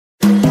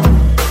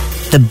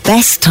The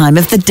Best Time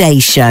of the Day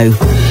show.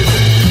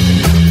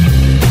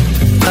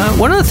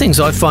 One of the things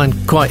I find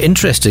quite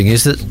interesting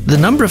is that the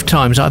number of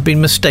times I've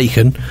been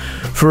mistaken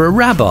for a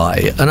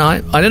rabbi, and I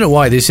don't know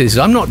why this is.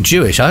 I'm not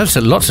Jewish. I have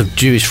lots of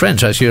Jewish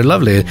friends, actually, are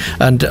lovely,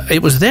 and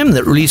it was them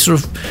that really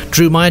sort of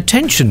drew my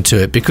attention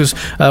to it, because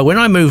when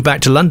I moved back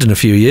to London a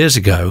few years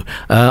ago,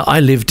 I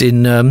lived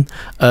in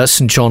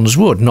St John's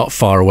Wood, not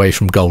far away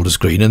from Golders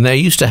Green, and they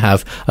used to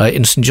have,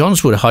 in St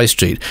John's Wood High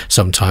Street,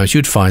 sometimes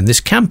you'd find this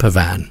camper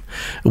van,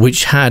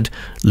 which had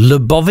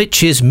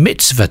Lubavitch's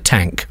mitzvah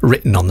tank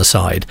written on the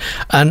side.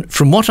 And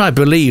from what I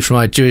believe from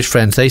my Jewish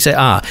friends, they say,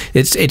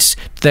 it's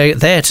they're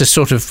there to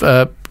sort of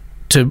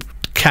to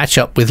catch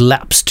up with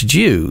lapsed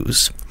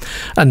Jews.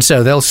 And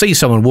so they'll see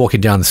someone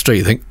walking down the street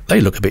and think, they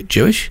look a bit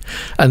Jewish,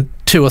 and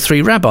 2 or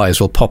 3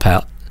 rabbis will pop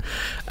out.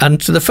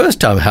 And so the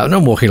first time it happened,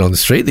 I'm walking along the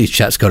street, these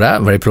chaps got out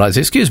and very politely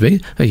said, excuse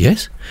me,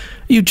 yes,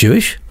 are you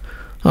Jewish?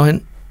 I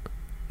went,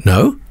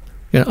 no.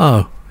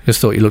 I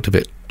just thought you looked a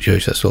bit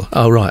Jewish, that's all.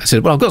 Oh, right. I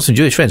said, well, I've got some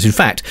Jewish friends. In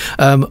fact,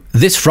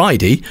 this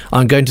Friday,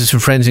 I'm going to some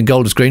friends in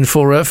Golders Green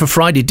for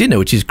Friday dinner,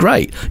 which is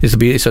great.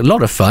 It's a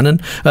lot of fun, and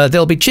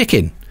there'll be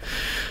chicken.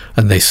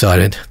 And they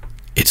decided,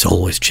 it's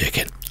always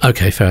chicken.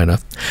 Okay, fair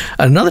enough.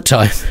 And another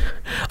time,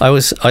 I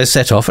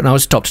set off and I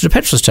was stopped at a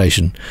petrol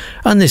station,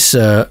 and this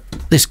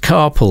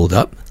car pulled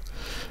up,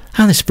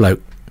 and this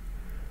bloke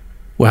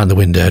wound the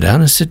window down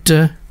and said,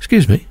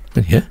 excuse me. I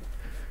went, yeah. Are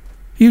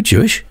you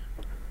Jewish?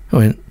 I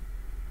went,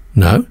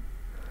 no.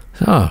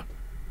 Oh,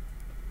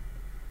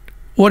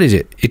 what is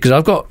it? Because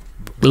I've got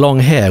long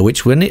hair,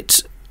 which when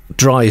it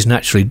dries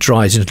naturally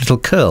dries into little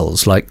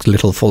curls, like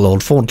little full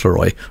old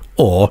Fauntleroy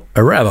or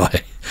a rabbi.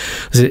 I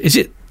said, is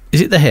it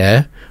the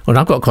hair? Well,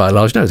 I've got quite a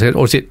large nose.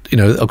 Or is it,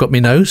 I've got my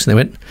nose? And they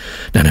went,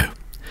 no.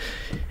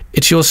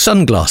 It's your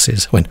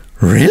sunglasses. I went,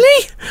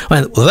 really?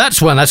 I went, well,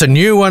 that's a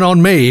new one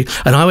on me.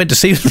 And I went to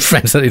see some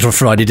friends at little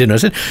Friday dinner. I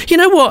said, you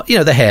know what?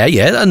 The hair,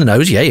 yeah, and the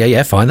nose,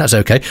 yeah, fine, that's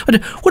okay. I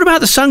said, what about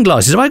the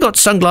sunglasses? Have I got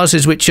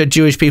sunglasses which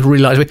Jewish people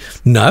really like?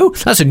 No,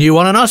 that's a new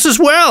one on us as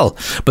well.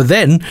 But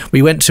then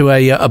we went to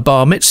a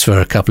bar mitzvah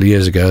a couple of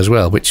years ago as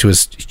well, which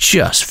was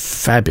just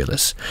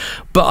fabulous.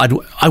 But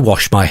I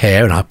washed my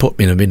hair and I put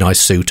my nice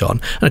suit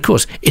on. And of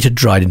course, it had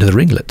dried into the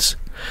ringlets.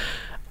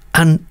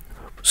 And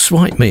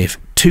swipe me if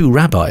 2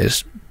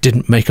 rabbis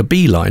didn't make a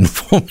beeline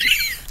for me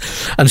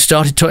and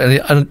started talking.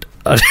 And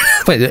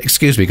wait,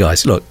 excuse me,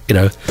 guys. Look,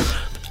 me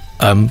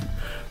and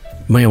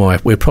my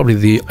wife, we're probably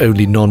the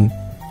only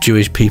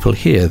non-Jewish people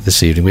here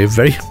this evening. We're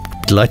very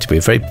delighted.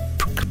 We're very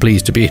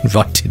pleased to be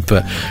invited,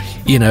 but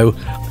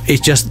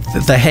it's just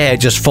the hair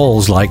just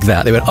falls like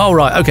that. They went, oh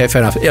right, okay,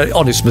 fair enough.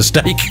 Honest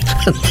mistake.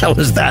 And that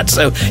was that.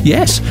 So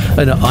yes,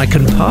 and I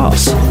can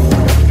pass.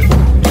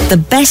 The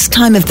Best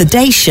Time of the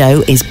Day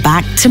show is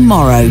back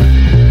tomorrow.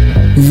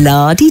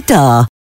 La-di-da.